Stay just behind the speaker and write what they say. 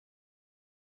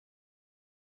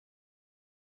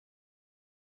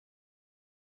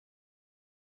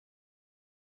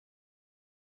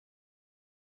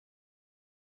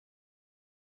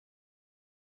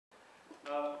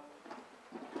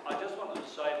I just wanted to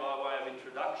say by way of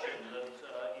introduction that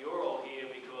you're all here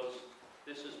because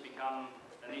this has become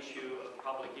an issue of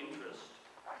public interest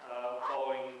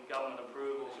following government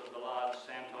approvals of the large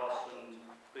Santos and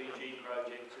BG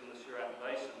projects in the Surat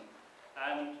Basin.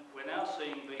 And we're now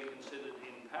seeing being considered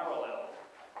in parallel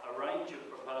a range of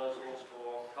proposals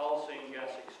for coal seam gas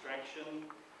extraction,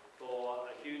 for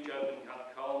a huge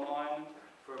open-cut coal mine,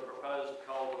 for a proposed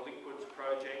coal to liquids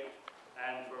project,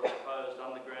 and for a proposed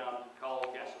underground coal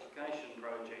gasification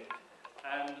project.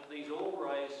 And these all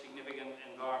raise significant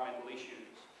environmental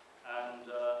issues. And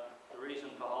the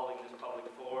reason for holding this public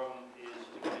forum is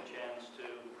to get a chance to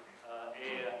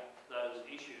air those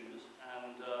issues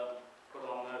and put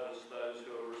on notice those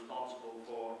who are responsible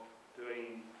for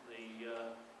doing the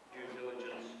due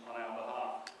diligence on our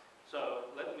behalf.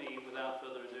 So let me, without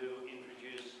further ado,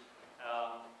 introduce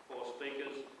our four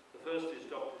speakers. The first is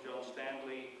Dr. John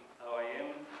Standley,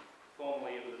 OAM,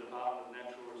 formerly of the Department of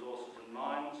Natural Resources and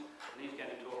Mines, and he's going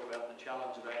to talk about the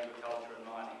challenge of agriculture and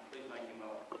mining. Please make him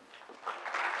welcome.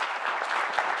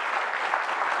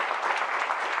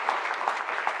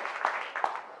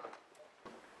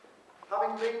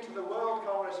 Having been to the World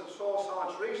Congress of Soil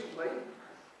Science recently,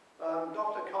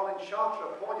 Dr. Colin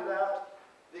Chartres pointed out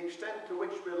the extent to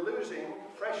which we're losing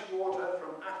fresh water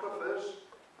from aquifers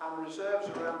and reserves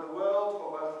around the world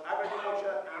for both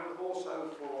agriculture and also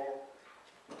for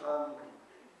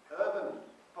urban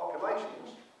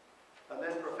populations. And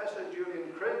then Professor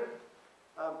Julian Cribb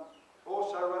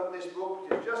also wrote this book,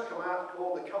 which has just come out,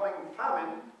 called The Coming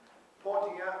Famine,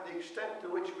 pointing out the extent to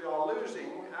which we are losing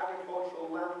agricultural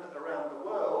land around the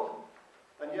world,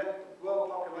 and yet the world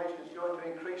population is going to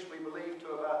increase, we believe, to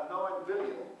about 9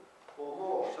 billion or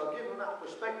more. So given that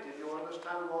perspective, you'll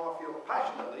understand why I feel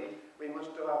passionately we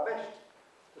must do our best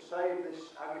to save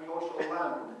this agricultural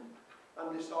land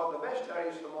and decide the best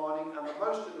areas for mining and the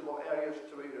most suitable areas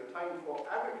to be retained for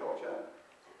agriculture.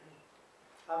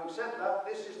 Having said that,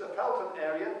 this is the Felton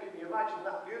area. Can you imagine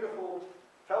that beautiful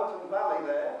Felton Valley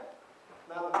there?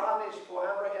 Now the plan is for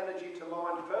Amber Energy to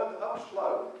mine further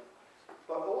upslope,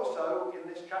 but also in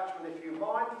this catchment, if you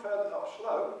mine further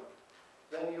upslope,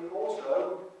 then you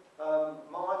also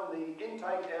mine the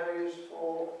intake areas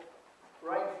for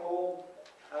rainfall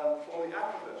for the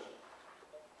aquifers.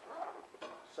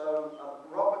 So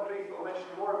Rob McCreath will mention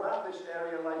more about this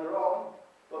area later on,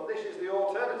 but this is the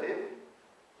alternative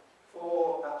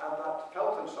for at that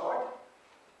Felton site,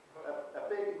 a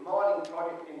big mining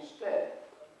project instead.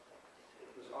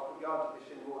 I could go into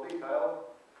this in more detail,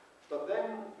 but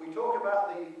then we talk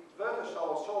about the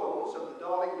vertisol soils of the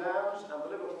Darling Downs and the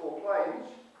Liverpool Plains.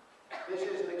 This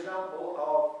is an example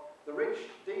of the rich,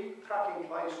 deep cracking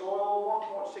clay soil,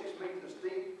 1.6 metres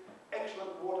deep,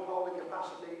 excellent water holding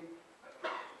capacity,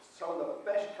 some of the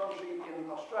best country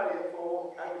in Australia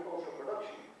for agricultural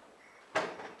production.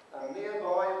 And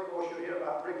nearby, of course, you hear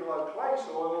about Brigalow clay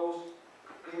soils.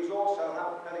 These also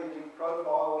have very deep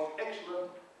profiles,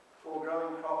 excellent for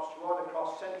growing crops right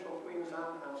across central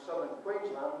Queensland and southern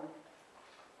Queensland.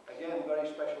 Again, very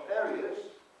special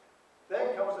areas.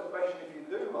 Then comes the question, if you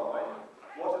do mine,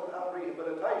 what about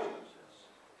rehabilitation?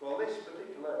 Well, this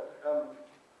particular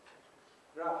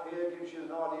graph here gives you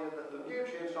an idea that the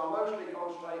nutrients are mostly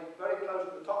concentrated very close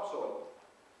to the topsoil.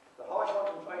 The high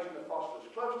concentration of phosphorus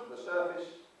close to the surface,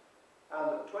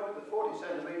 and at 20 to 40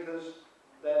 centimetres,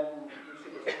 then you see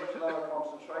there's a much lower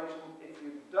concentration. If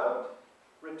you don't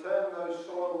return those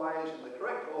soil layers in the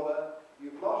correct order,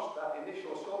 you've lost that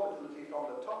initial soil fertility from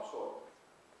the topsoil.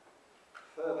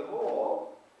 Furthermore,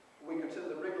 we consider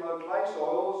the Brigalow clay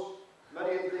soils.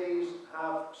 Many of these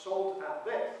have salt at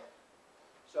depth.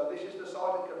 So this is the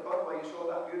site at Capone where you saw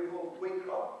that beautiful wheat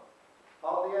crop.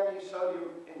 Hardly any sodium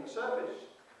in the surface.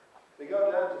 We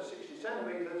go down to 60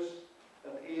 centimetres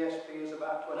and the ESP is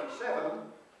about 27,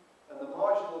 and the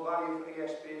marginal value for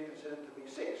ESP is considered to be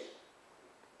 6.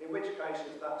 In which case,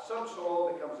 if that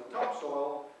subsoil becomes a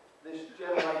topsoil, this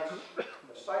generates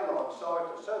a saline site,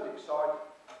 a sodic site,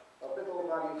 of little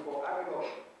value for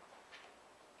agriculture.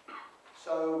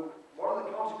 So one of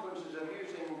the consequences of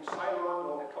using saline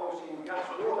or coal seam gas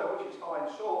water, which is high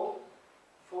in salt,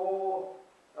 for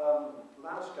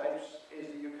landscapes is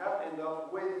that you can end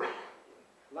up with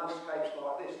landscapes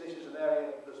like this. This is an area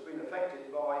that's been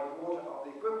affected by water of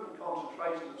the equivalent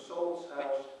concentration of salts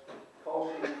as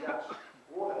coal seam gas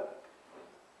water.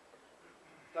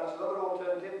 That's another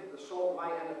alternative. The salt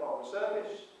may end up on the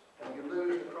surface and you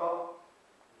lose the crop,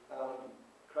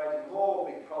 creating more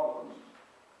big problems.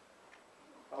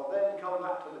 I'll then come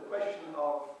back to the question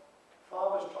of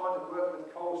farmers trying to work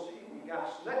with coal seam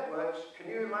gas networks. Can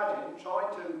you imagine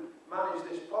trying to manage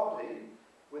this property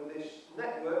with this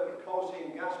network of coal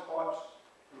seam gas pipes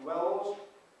and wells,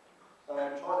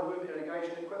 trying to move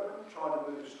irrigation equipment, trying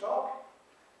to move stock,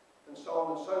 and so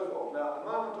on and so forth. Now, at the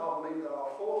moment, I believe there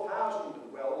are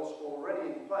 4,000 wells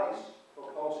already in place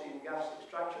for coal seam gas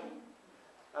extraction,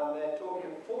 and they're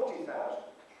talking 40,000.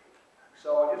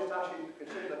 So I just ask you to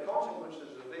consider the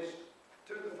consequences of this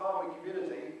to the farming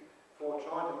community for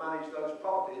trying to manage those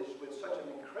properties with such an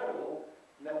incredible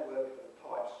network of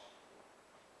pipes.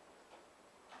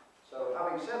 So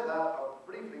having said that, I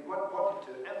briefly wanted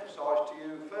to emphasise to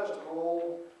you, first of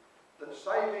all, that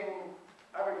saving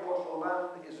agricultural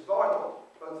land is vital,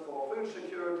 both for food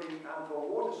security and for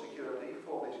water security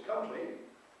for this country.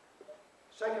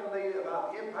 Secondly,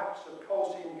 about the impacts of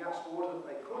coal seam gas water that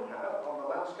they could have on the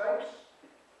landscapes.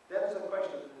 Then there's the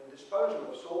question of the disposal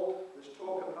of salt. There's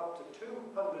talk of up to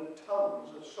 200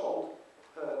 tonnes of salt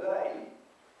per day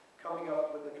coming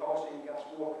up with the coal seam gas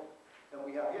water. And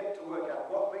we have yet to work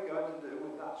out what we're going to do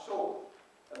with that salt.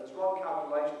 And there's one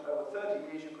calculation, over 30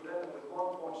 years you could end up with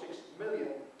 1.6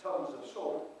 million tonnes of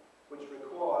salt, which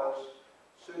requires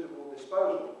suitable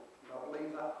disposal. And I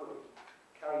believe that could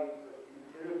carry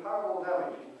irreparable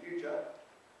damage in the future.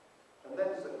 And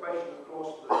then there's the question, of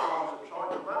course, that farmers are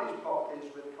trying to manage properties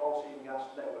with coal seam gas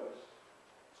networks.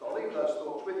 So I'll leave those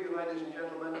thoughts with you, ladies and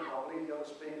gentlemen, and I'll leave the other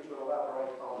speakers will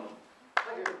elaborate on them.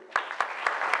 Thank you.